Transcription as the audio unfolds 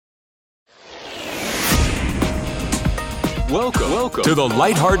Welcome to the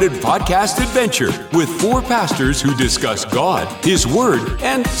Lighthearted Podcast Adventure with four pastors who discuss God, His Word,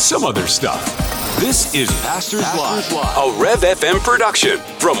 and some other stuff. This is Pastors Live, a Rev FM production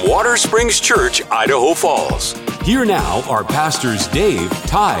from Watersprings Church, Idaho Falls. Here now are Pastors Dave,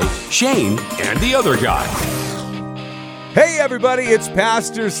 Ty, Shane, and the other guy. Hey everybody, it's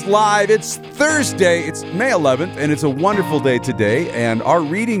Pastors Live. It's Thursday, it's May 11th, and it's a wonderful day today. And our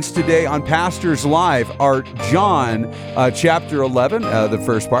readings today on Pastors Live are John chapter 11, the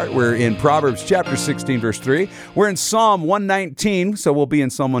first part. We're in Proverbs chapter 16, verse 3. We're in Psalm 119, so we'll be in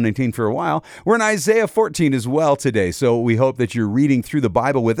Psalm 119 for a while. We're in Isaiah 14 as well today, so we hope that you're reading through the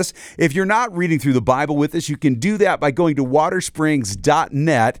Bible with us. If you're not reading through the Bible with us, you can do that by going to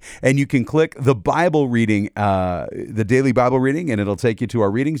watersprings.net, and you can click the Bible reading, the daily Bible reading, and it'll take you to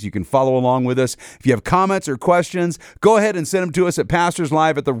our readings. You can follow along with us. If you have comments or questions, go ahead and send them to us at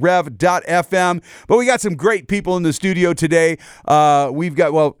pastorslive@therev.fm. But we got some great people in the studio today. We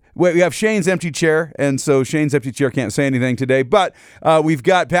have Shane's empty chair, and so Shane's empty chair can't say anything today, but we've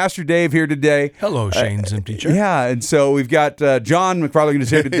got Pastor Dave here today. Hello, Shane's empty chair. Yeah, and so we've got John McFarland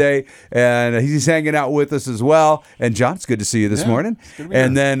here today, and he's hanging out with us as well. And John, it's good to see you this morning.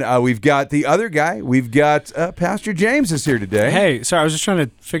 And then we've got the other guy. We've got Pastor James is here today. Hey, sorry, I was just trying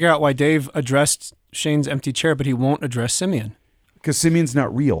to figure out why Dave addressed Shane's empty chair, but he won't address Simeon. Because Simeon's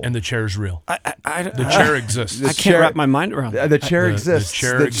not real. And the chair's real. The chair exists. I can't wrap my mind around that. The chair exists. The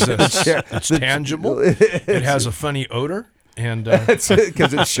chair exists. It's tangible. It has a funny odor. And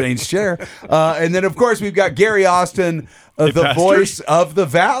because it's Shane's chair. And then, of course, we've got Gary Austin, the Pastor. voice of the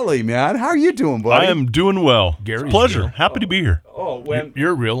Valley, man. How are you doing, buddy? I am doing well. Gary's It's a pleasure. real. Happy to be here.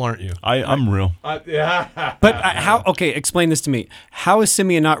 You're real, aren't you? I'm real. But how? Okay, explain this to me. How is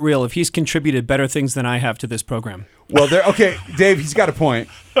Simeon not real if he's contributed better things than I have to this program? Well, okay, Dave, he's got a point.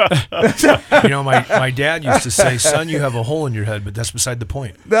 You know, my dad used to say, son, you have a hole in your head, but that's beside the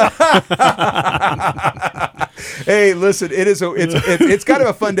point. Hey, listen, it's kind of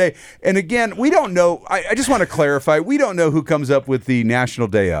a fun day. And again, we don't know. I just want to clarify. We don't know who comes up with the National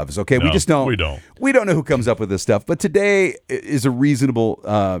Day ofs. Okay, No, we just don't. we don't. We don't know who comes up with this stuff. But today is a reasonable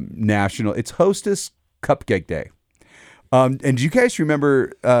national. It's Hostess Cupcake Day. And do you guys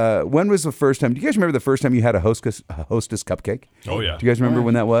remember when was the first time? Do you guys remember the first time you had a Hostess Cupcake? Oh, yeah. Do you guys remember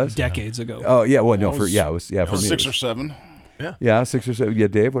when that was? Decades ago. Oh yeah. Well, no, for me. 6 or 7. Yeah, 6 or 7. Yeah,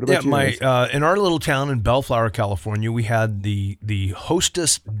 Dave. What about you? In our little town in Bellflower, California, we had the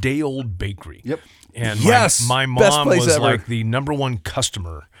Hostess Day Old Bakery. Yep. And Yes! my Best mom place was ever. like the number one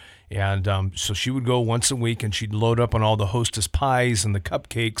customer. And so she would go once a week and she'd load up on all the Hostess pies and the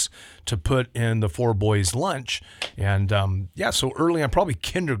cupcakes to put in the four boys' lunch. And so early on, probably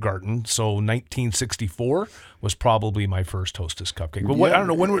kindergarten, so 1964 was probably my first Hostess cupcake. But I don't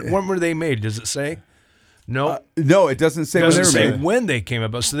know, when were they made? Does it say? No? No, it doesn't say It when they doesn't were say made. when they came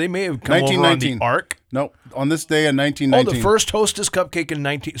about. So they may have come over on the 1919. Ark. No, on this day in Oh, 1919. the first Hostess cupcake in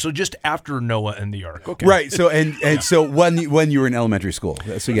 19. So just after Noah and the Ark. Okay. Right. So and so when you were in elementary school.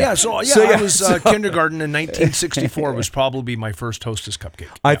 So yeah. I was kindergarten in 1964 was probably my first Hostess cupcake.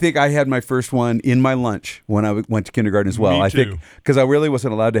 I think I had my first one in my lunch when I went to kindergarten as well. Me I too. think because I really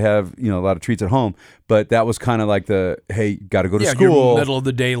wasn't allowed to have a lot of treats at home, but that was kind of like the hey, got to go to school. Your middle of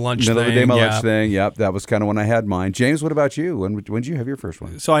the day lunch Middle thing. of the day my lunch thing. Yep, that was kind of when I had mine. James, what about you? When did you have your first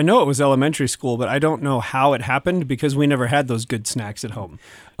one? So I know it was elementary school, but I don't know how it happened because we never had those good snacks at home.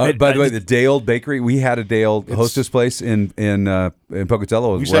 By the way, the Day Old Bakery, we had a Day Old Hostess place in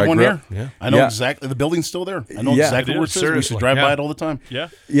Pocatello. We used to where have I one grew here. up. Yeah. I know Yeah. exactly. The building's still there. I know Yeah. exactly It where is, it is. We used to seriously. drive by Yeah. it all the time. Yeah.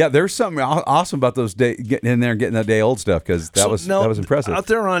 Yeah, there's something awesome about those getting in there and getting that Day Old stuff because that was impressive. Out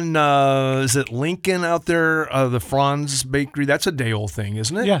there on, is it Lincoln out there, the Franz Bakery? That's a day old thing,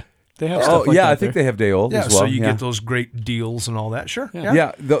 isn't it? Yeah, they have stuff like that I think there. they have Day Old Yeah, as well. so you get those great deals and all that. Sure.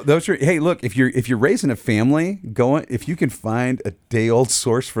 Yeah, those are. Hey, look, if you're raising a family, if you can find a Day Old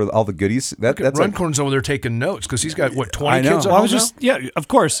source for all the goodies, that's Runcorn's over there taking notes because he's got, 20 I know. kids at Well, home now? Yeah, of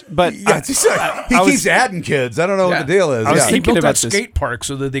course. But yeah, it's just like, he keeps adding kids. I don't know what the deal is. I was He thinking built about that this. skate park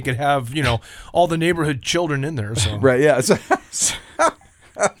so that they could have, all the neighborhood children in there. So. Right? Yeah. So,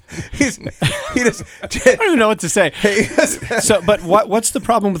 he just. I don't even know what to say. So, but what's the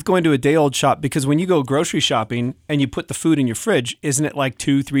problem with going to a day old shop? Because when you go grocery shopping and you put the food in your fridge, isn't it like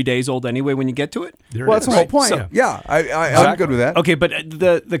 2-3 days old anyway when you get to it? Well, that's the whole point. So- yeah, I'm good with that. Okay, but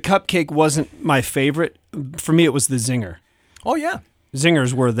the cupcake wasn't my favorite. For me, it was the zinger. Oh, yeah.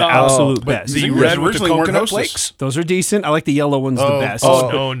 Zingers were the absolute But best. the Zingers red with the originally weren't coconut Hostess. flakes? Those are decent. I like the yellow ones the best.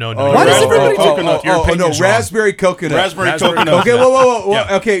 Oh, no. Why does everybody do coconut? Your no, opinion's wrong. raspberry coconut. Raspberry Raspberry coconut. Okay, whoa.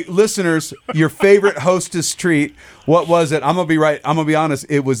 Yeah. Okay, listeners, your favorite Hostess treat. What was it? I'm gonna be right. I'm gonna be honest.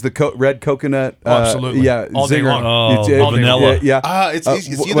 It was the red coconut. Absolutely. Yeah, All day zinger. long. It's, Oh, vanilla. Yeah. It's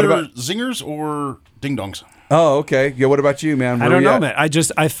what either about- Zingers or Ding Dongs. Oh, okay. Yeah. What about you, man? I don't know, man.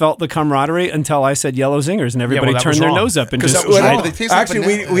 I felt the camaraderie until I said yellow Zingers, and everybody that turned was their wrong. nose up and 'Cause just. that was Well, wrong. They taste like actually,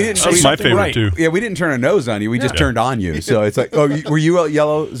 banana. we didn't. That's my something favorite right. too. Yeah, we didn't turn our nose on you. We just turned on you. So it's like, were you a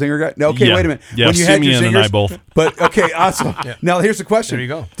yellow zinger guy? No. Okay, Yeah. wait a minute. Yeah, when you had your Simeon zingers, and I both. But okay, awesome. Now here's the question. There you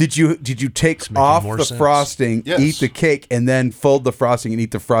go. Did you take making off more the sense. frosting, Yes. eat the cake, and then fold the frosting and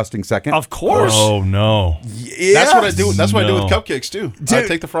eat the frosting second? Of course. Oh no, Yeah. That's what I do. That's what I do with No. cupcakes too. I Dude,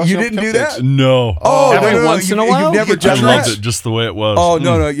 take the frosting. you off didn't do cupcakes. that? no. Oh, Every once in a while? You've never I done loved that? it just the way it was. Oh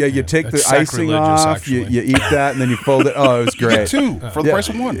no, yeah, you take the That's icing sacrilegious, off, you actually. eat that, and then you fold it. Oh, it was You great. get two for the price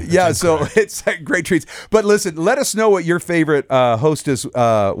of one. Yeah, so it's like great treats. But listen, let us know what your favorite hostess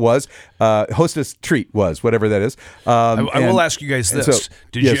was. Hostess treat was, whatever that is. I will ask you guys and this. so-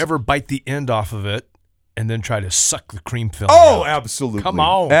 Did yes. you ever bite the end off of it and then try to suck the cream filling Oh, out? absolutely. Come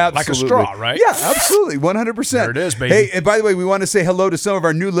on. Absolutely. Like a straw, right? Yeah, absolutely. 100%. There it is, baby. Hey, and by the way, we want to say hello to some of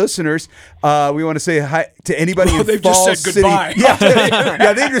our new listeners. We want to say hi to anybody in they've Falls just said City. goodbye.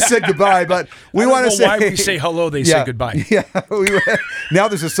 Yeah, they just said goodbye, but we want to know say why we say hello, they say goodbye. Yeah. Now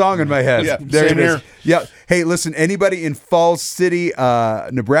there's a song in my head. Yeah, there same it is. here. Yeah. Hey, listen, anybody in Falls City,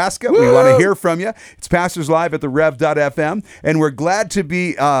 Nebraska, we want to hear from you. It's Pastors Live at the Rev.fm, and we're glad to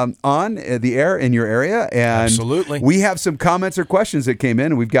be on the air in your area. And Absolutely. we have some comments or questions that came in,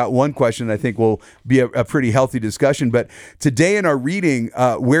 and we've got one question that I think will be a pretty healthy discussion. But today in our reading,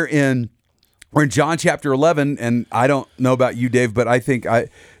 we're in John chapter 11, and I don't know about you, Dave, but I think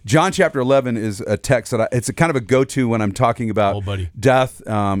John chapter 11 is a text that it's a kind of a go-to when I'm talking about death.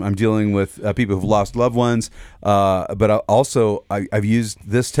 I'm dealing with people who've lost loved ones, but also I've used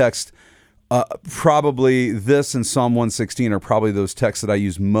this text. Probably this and Psalm 116 are probably those texts that I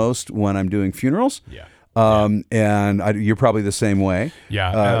use most when I'm doing funerals. Yeah. And you're probably the same way.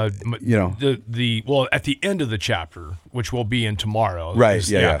 Yeah, you know, well, at the end of the chapter, which we'll be in tomorrow, right? is-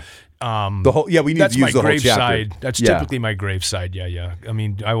 Yeah. The whole, we need that's to use my the whole grave chapter. side. That's Yeah. typically my grave side. Yeah. I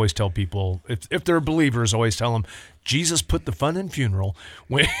mean, I always tell people if they're believers, I always tell them Jesus put the fun in funeral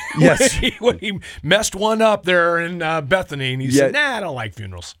when Yes. when he messed one up there in Bethany, and he said, "Nah, I don't like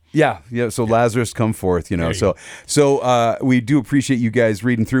funerals." Yeah. So Lazarus, come forth. You know. There you So we do appreciate you guys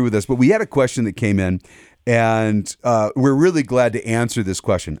reading through with us. But we had a question that came in, and we're really glad to answer this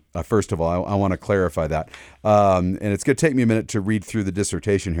question. First of all, I want to clarify that, and it's going to take me a minute to read through the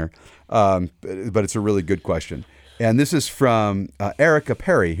dissertation here, but it's a really good question. And this is from Erica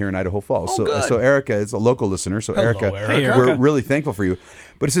Perry here in Idaho Falls. So Erica is a local listener. So Erica, Erica. Hey, we're Erica. really thankful for you.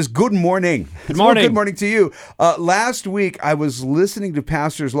 But it says, good morning. Good morning. Good morning to you. Last week, I was listening to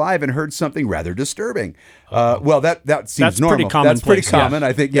Pastors Live and heard something rather disturbing. Well, that seems That's normal. pretty That's pretty commonplace, yeah. common.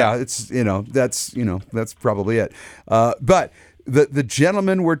 I think, that's probably it. But the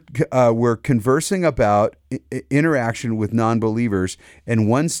gentlemen were conversing about interaction with non-believers, and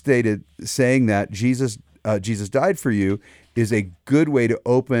one stated saying that Jesus died for you is a good way to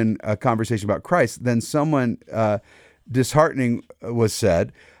open a conversation about Christ. Then someone disheartening was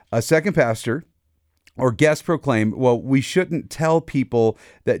said. A second pastor or guest proclaimed, well, we shouldn't tell people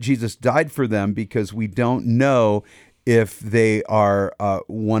that Jesus died for them because we don't know if they are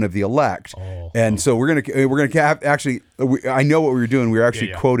one of the elect. And so we're gonna have, actually, I know what we were doing. We were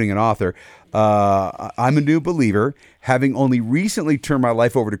actually quoting an author. I'm a new believer, having only recently turned my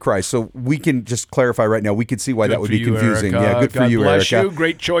life over to Christ. So we can just clarify right now. We can see why that would be confusing. Erica. Yeah, good for God you, bless Erica. you.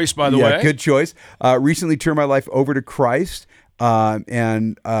 Great choice, by the way. Good choice. Recently turned my life over to Christ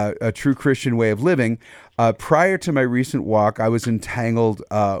and a true Christian way of living. Prior to my recent walk, I was entangled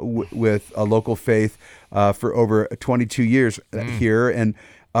with a local faith for over 22 years here, and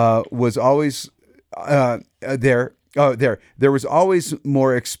was always there. There was always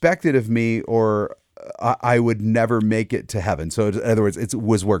more expected of me, or I would never make it to heaven. So in other words, it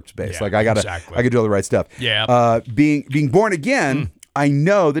was works based. Yeah, like I gotta do all the right stuff. Yeah. Being born again. I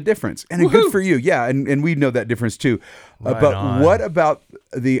know the difference, and good for you. Yeah, and we know that difference too. But on. what about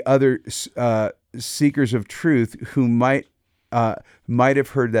the other seekers of truth who might have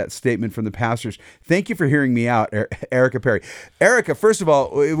heard that statement from the pastors? Thank you for hearing me out, Erica Perry. Erica, first of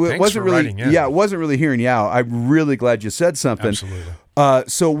all, it wasn't really it wasn't really hearing you out. I'm really glad you said something. Absolutely.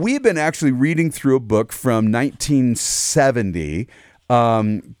 So we've been actually reading through a book from 1970.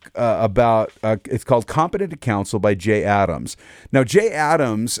 about it's called Competent to Counsel by Jay Adams. Now, Jay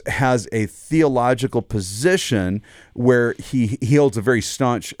Adams has a theological position where he holds a very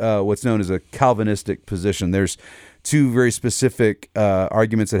staunch, what's known as a Calvinistic position. There's two very specific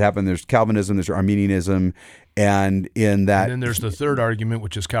arguments that happen. There's Calvinism, there's Arminianism, and in that, and then there's the third argument,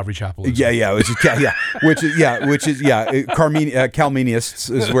 which is Calvary Chapelism. Calminists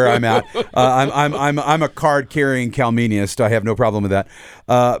is where I'm at. I'm a card carrying Calminiast. I have no problem with that.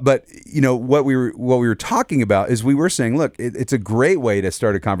 But what we were talking about is we were saying, look, it's a great way to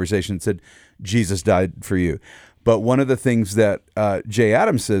start a conversation. It said Jesus died for you. But one of the things that Jay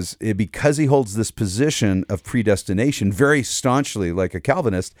Adams says, because he holds this position of predestination very staunchly, like a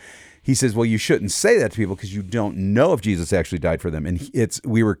Calvinist, he says, well, you shouldn't say that to people because you don't know if Jesus actually died for them. And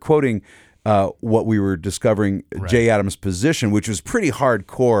we were quoting what we were discovering, right. Jay Adams' position, which was pretty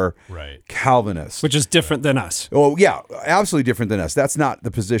hardcore Calvinist. Which is different than us. Oh, yeah, absolutely different than us. That's not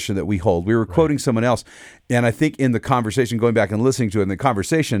the position that we hold. We were quoting someone else. And I think in the conversation, going back and listening to it in the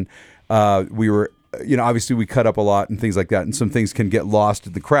conversation, we were, obviously we cut up a lot and things like that, and some things can get lost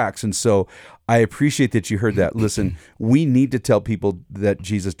in the cracks. And so I appreciate that you heard that. Listen, we need to tell people that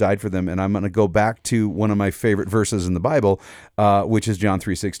Jesus died for them. And I'm going to go back to one of my favorite verses in the Bible, which is John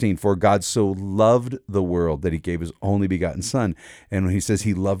 3:16. For God so loved the world that he gave his only begotten son. And when he says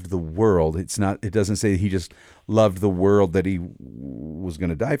he loved the world, it doesn't say he just loved the world that he was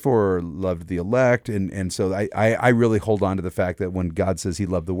going to die for, or loved the elect. And so I really hold on to the fact that when God says he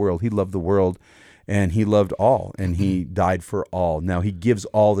loved the world, and he loved all, and he died for all. Now he gives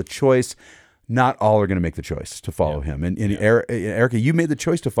all the choice. Not all are going to make the choice to follow him. And Erica, you made the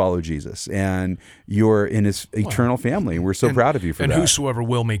choice to follow Jesus, and you're in his eternal family. And we're so proud of you for that. And whosoever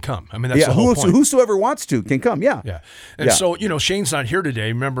will may come. I mean, that's the whole point. Whosoever wants to can come, Yeah. And so, Shane's not here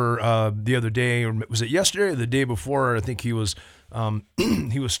today. Remember the other day, or was it yesterday or the day before, I think he was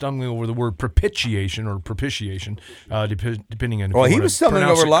stumbling over the word propitiation, depending on. Well, he was stumbling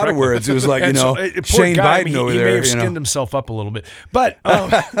over a lot of words. It was like Shane Biden over there. He may have skinned himself up a little bit, but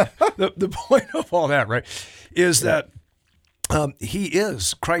the point of all that, right, is that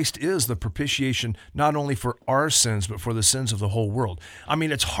Christ is the propitiation not only for our sins but for the sins of the whole world. I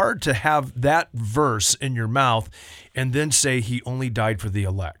mean, it's hard to have that verse in your mouth and then say he only died for the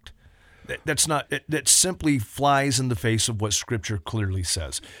elect. That simply flies in the face of what Scripture clearly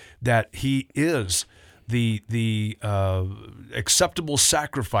says, that he is the acceptable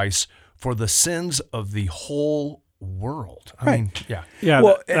sacrifice for the sins of the whole world. I mean, yeah.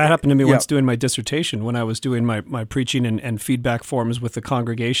 Well, that happened to me once doing my dissertation when I was doing my preaching and feedback forms with the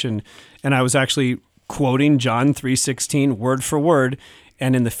congregation, and I was actually quoting John 3:16 word for word.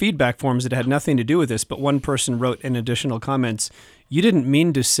 And in the feedback forms, it had nothing to do with this, but one person wrote in additional comments, you didn't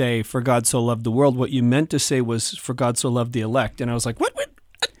mean to say, for God so loved the world. What you meant to say was, for God so loved the elect. And I was like, what?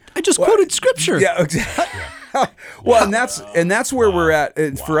 I just quoted Scripture. Yeah, exactly. Well, and that's where we're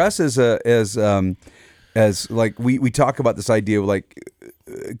at. For us as like, we talk about this idea of like,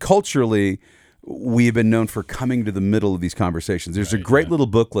 culturally, we have been known for coming to the middle of these conversations. There's a great little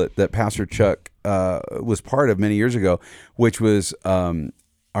booklet that Pastor Chuck was part of many years ago, which was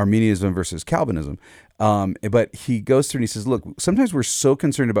Arminianism versus Calvinism. But he goes through and he says, look, sometimes we're so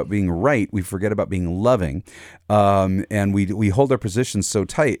concerned about being right, we forget about being loving, and we hold our positions so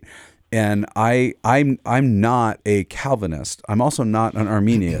tight. And I'm not a Calvinist. I'm also not an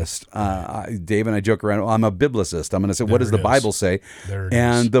Arminianist. Dave and I joke around. I'm a biblicist. I'm going to say, what does the Bible say?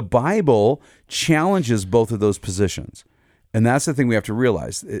 And the Bible challenges both of those positions. And that's the thing we have to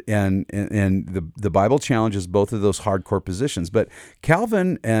realize. And the Bible challenges both of those hardcore positions. But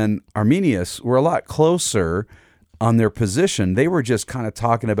Calvin and Arminius were a lot closer on their position. They were just kind of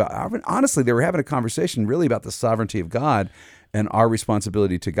talking about, honestly, they were having a conversation really about the sovereignty of God and our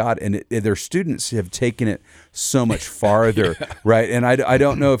responsibility to God. And their students have taken it so much farther, right? And I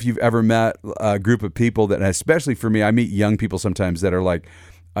don't know if you've ever met a group of people that, especially for me, I meet young people sometimes that are like,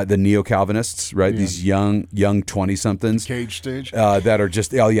 the neo-Calvinists, right? These young 20-somethings. Cage stage. That are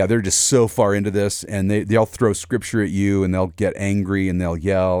just, they're just so far into this, and they'll throw Scripture at you, and they'll get angry, and they'll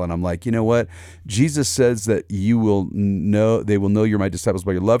yell, and I'm like, you know what? Jesus says that they will know you're my disciples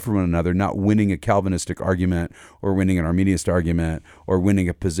by your love for one another, not winning a Calvinistic argument, or winning an Arminianist argument, or winning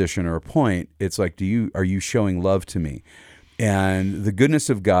a position or a point. It's like, are you showing love to me? And the goodness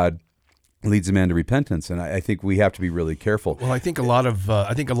of God leads a man to repentance, and I think we have to be really careful. Well, I think a lot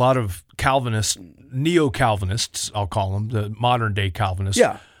of Calvinists, neo-Calvinists, I'll call them, the modern day Calvinists,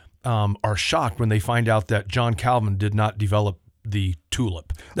 are shocked when they find out that John Calvin did not develop the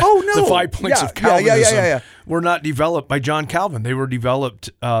tulip. Oh, no. The 5 points Yeah, of Calvinism yeah. were not developed by John Calvin. They were developed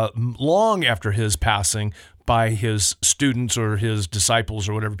long after his passing by his students or his disciples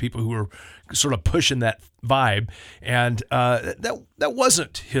or whatever, people who were sort of pushing that vibe. And that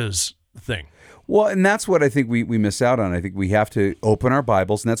wasn't his thing. Well, and that's what I think we miss out on. I think we have to open our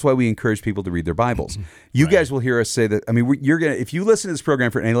Bibles, and that's why we encourage people to read their Bibles. You guys will hear us say that. I mean, you're gonna, if you listen to this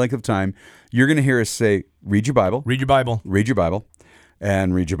program for any length of time, you're going to hear us say, read your Bible. Read your Bible. Read your Bible.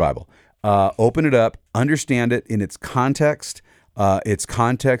 And read your Bible. Open it up. Understand it in its context. Its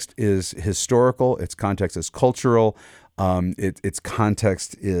context is historical. Its context is cultural. Its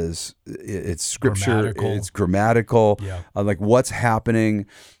context is it's scripture. It's grammatical. Yeah. Like what's happening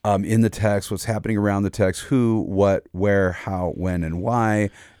in the text, what's happening around the text, who, what, where, how, when, and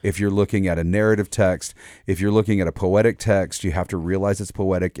why. If you're looking at a narrative text, if you're looking at a poetic text, you have to realize it's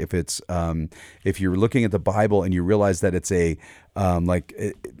poetic. If you're looking at the Bible and you realize that it's a how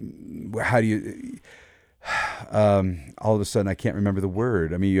do you? All of a sudden, I can't remember the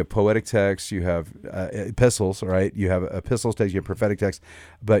word. I mean, you have poetic text, you have epistles, right? You have epistles text, you have prophetic text,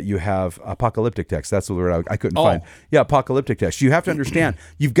 but you have apocalyptic text. That's the word I couldn't find. Yeah, apocalyptic text. You have to understand.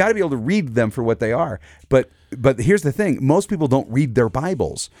 You've got to be able to read them for what they are. But here's the thing: most people don't read their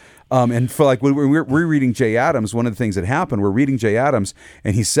Bibles. And for like when we're reading Jay Adams, one of the things that happened, we're reading Jay Adams,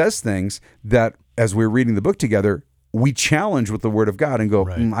 and he says things that as we're reading the book together, we challenge with the Word of God and go,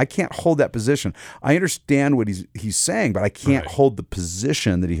 I can't hold that position. I understand what he's saying, but I can't hold the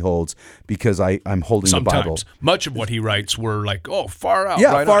position that he holds because I'm holding the Bible. Much of what he writes were like, far out.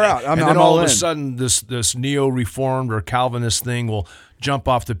 Yeah, right far on. out. And then all of a sudden, this neo-reformed or Calvinist thing will jump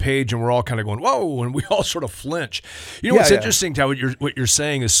off the page, and we're all kind of going, whoa, and we all sort of flinch. You know what's interesting, Ty, what you're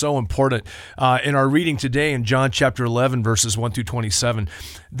saying is so important. In our reading today in John chapter 11, verses 1 through 27,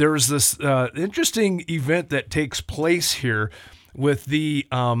 there's this interesting event that takes place here with the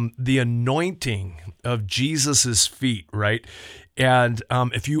anointing of Jesus's feet, right? And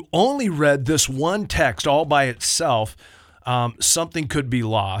if you only read this one text all by itself, something could be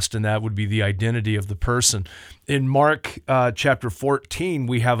lost, and that would be the identity of the person. In Mark chapter 14,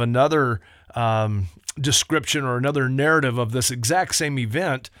 we have another description or another narrative of this exact same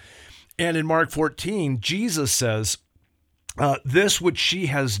event. And in Mark 14, Jesus says, this which she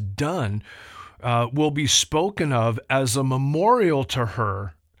has done will be spoken of as a memorial to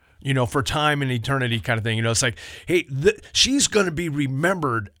her, for time and eternity kind of thing. It's like, hey, she's going to be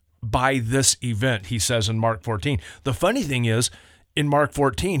remembered by this event, he says in Mark 14. The funny thing is, in Mark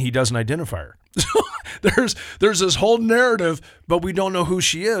 14, he doesn't identify her. So there's this whole narrative, but we don't know who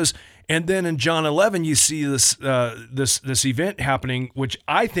she is. And then in John 11, you see this event happening, which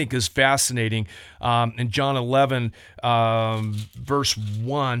I think is fascinating. In John 11, verse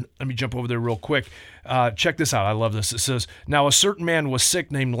 1, let me jump over there real quick. Check this out. I love this. It says, "Now a certain man was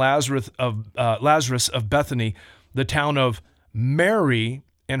sick named Lazarus of Bethany, the town of Mary,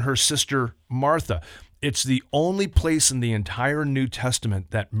 and her sister Martha." It's the only place in the entire New Testament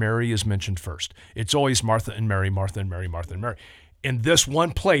that Mary is mentioned first. It's always Martha and Mary, Martha and Mary, Martha and Mary. In this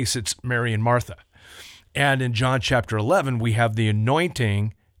one place, it's Mary and Martha. And in John chapter 11, we have the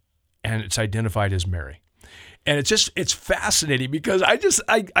anointing, and it's identified as Mary. And it's fascinating because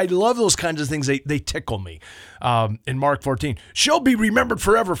I love those kinds of things. They tickle me. In Mark 14, she'll be remembered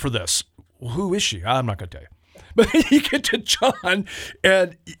forever for this. Well, who is she? I'm not going to tell you. But then you get to John,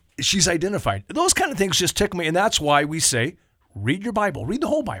 and she's identified. Those kind of things just tickle me, and that's why we say, read your Bible, read the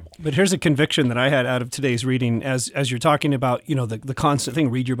whole Bible. But here's a conviction that I had out of today's reading as you're talking about, the constant thing,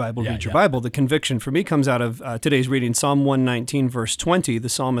 read your Bible, read your Bible. The conviction for me comes out of today's reading, Psalm 119, verse 20. The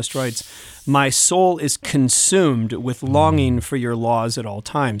psalmist writes, "My soul is consumed with longing for your laws at all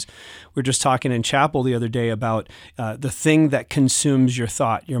times." We were just talking in chapel the other day about the thing that consumes your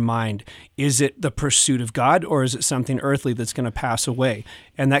thought, your mind. Is it the pursuit of God, or is it something earthly that's going to pass away?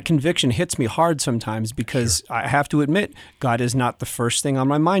 And that conviction hits me hard sometimes because I have to admit, God is not the first thing on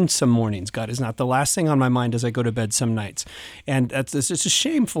my mind some mornings. God is not the last thing on my mind as I go to bed some nights. And it's a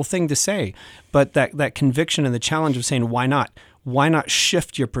shameful thing to say, but that conviction and the challenge of saying, why not? Why not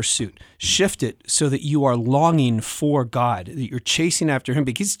shift your pursuit? Shift it so that you are longing for God, that you're chasing after Him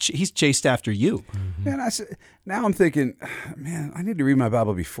because He's chased after you. Man, now I'm thinking, man, I need to read my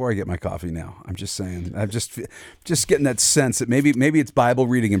Bible before I get my coffee now. I'm just saying. I'm just getting that sense that maybe it's Bible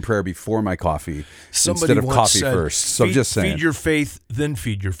reading and prayer before my coffee instead of coffee first. So I'm just saying. Feed your faith, then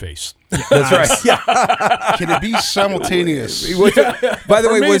feed your face. That's right. Yeah. Can it be simultaneous? By the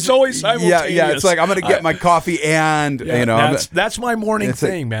way, it's always simultaneous. Yeah. It's like I'm going to get my coffee and that's my morning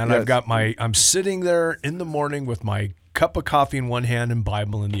thing, man. Yes. I'm sitting there in the morning with my cup of coffee in one hand and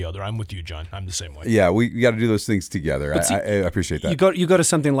Bible in the other. I'm with you, John. I'm the same way. Yeah, we got to do those things together. I appreciate that. You go to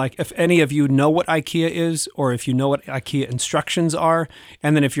something like, if any of you know what IKEA is, or if you know what IKEA instructions are,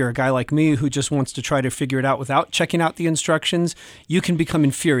 and then if you're a guy like me who just wants to try to figure it out without checking out the instructions, you can become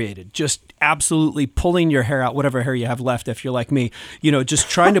infuriated, just absolutely pulling your hair out, whatever hair you have left if you're like me, just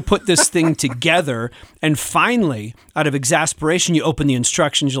trying to put this thing together, and finally, out of exasperation, you open the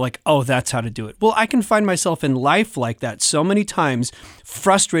instructions, you're like, oh, that's how to do it. Well, I can find myself in life like that so many times,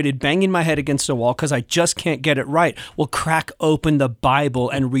 frustrated, banging my head against a wall because I just can't get it right. Well, crack open the Bible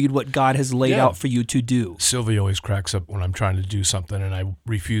and read what God has laid out for you to do. Sylvia always cracks up when I'm trying to do something and I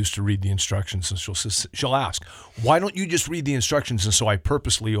refuse to read the instructions, and she'll ask, why don't you just read the instructions? And so I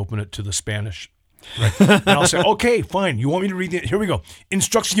purposely open it to the Spanish. Right. And I'll say, okay, fine. You want me to read it? Here we go.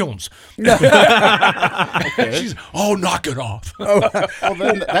 Instructions. She's, knock it off. Well,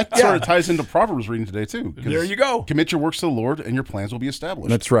 then that sort of ties into Proverbs reading today, too. There you go. Commit your works to the Lord, and your plans will be established.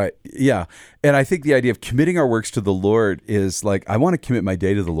 That's right. Yeah. And I think the idea of committing our works to the Lord is like, I want to commit my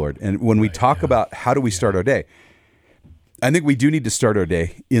day to the Lord. And when we talk about how do we start our day, I think we do need to start our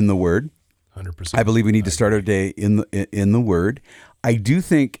day in the Word. 100%. I believe we need to start our day in the Word. I do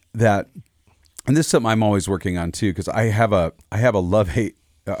think that, and this is something I'm always working on too, because I have a love-hate,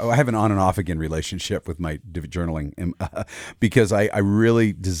 I have an on and off again relationship with my journaling, because I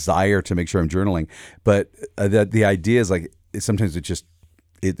really desire to make sure I'm journaling. But the idea is like, sometimes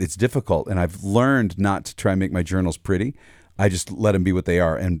it's difficult, and I've learned not to try and make my journals pretty. I just let them be what they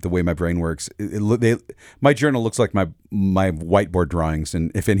are, and the way my brain works. My journal looks like my whiteboard drawings,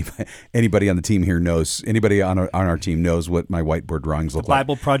 and if anybody on the team here knows, anybody on our team knows what my whiteboard drawings look like. The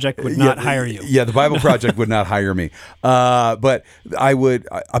Bible Project would not hire you. Yeah, the Bible Project would not hire me. But I would.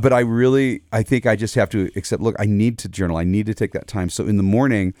 But I think I just have to accept. Look, I need to journal. I need to take that time. So in the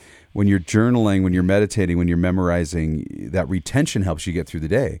morning, when you're journaling, when you're meditating, when you're memorizing, that retention helps you get through the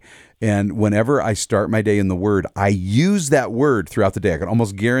day. And whenever I start my day in the Word, I use that word throughout the day. I can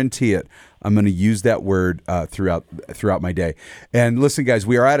almost guarantee it. I'm going to use that word throughout my day. And listen, guys,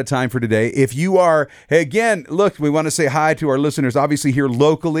 we are out of time for today. If you are, hey, again, look, we want to say hi to our listeners, obviously here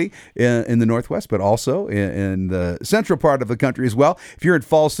locally in the Northwest, but also in the central part of the country as well. If you're in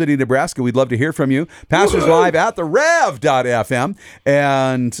Falls City, Nebraska, we'd love to hear from you. Pastors Live at the Rev.fm.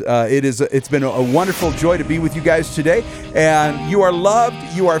 And it's been a wonderful joy to be with you guys today. And you are loved.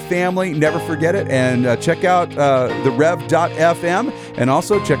 You are family. Never forget it. And check out the Rev.fm, and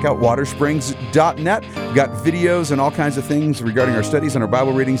also check out Watersprings.net. We've got videos and all kinds of things regarding our studies and our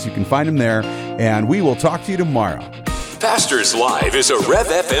Bible readings. You can find them there, and we will talk to you tomorrow. Pastors Live is a Rev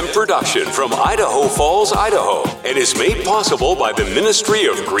FM production from Idaho Falls, Idaho, and is made possible by the Ministry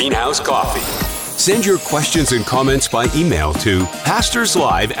of Greenhouse Coffee. Send your questions and comments by email to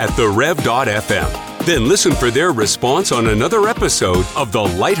pastorslive@therev.fm. Then listen for their response on another episode of the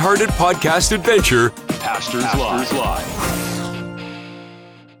lighthearted podcast adventure, Pastors Live.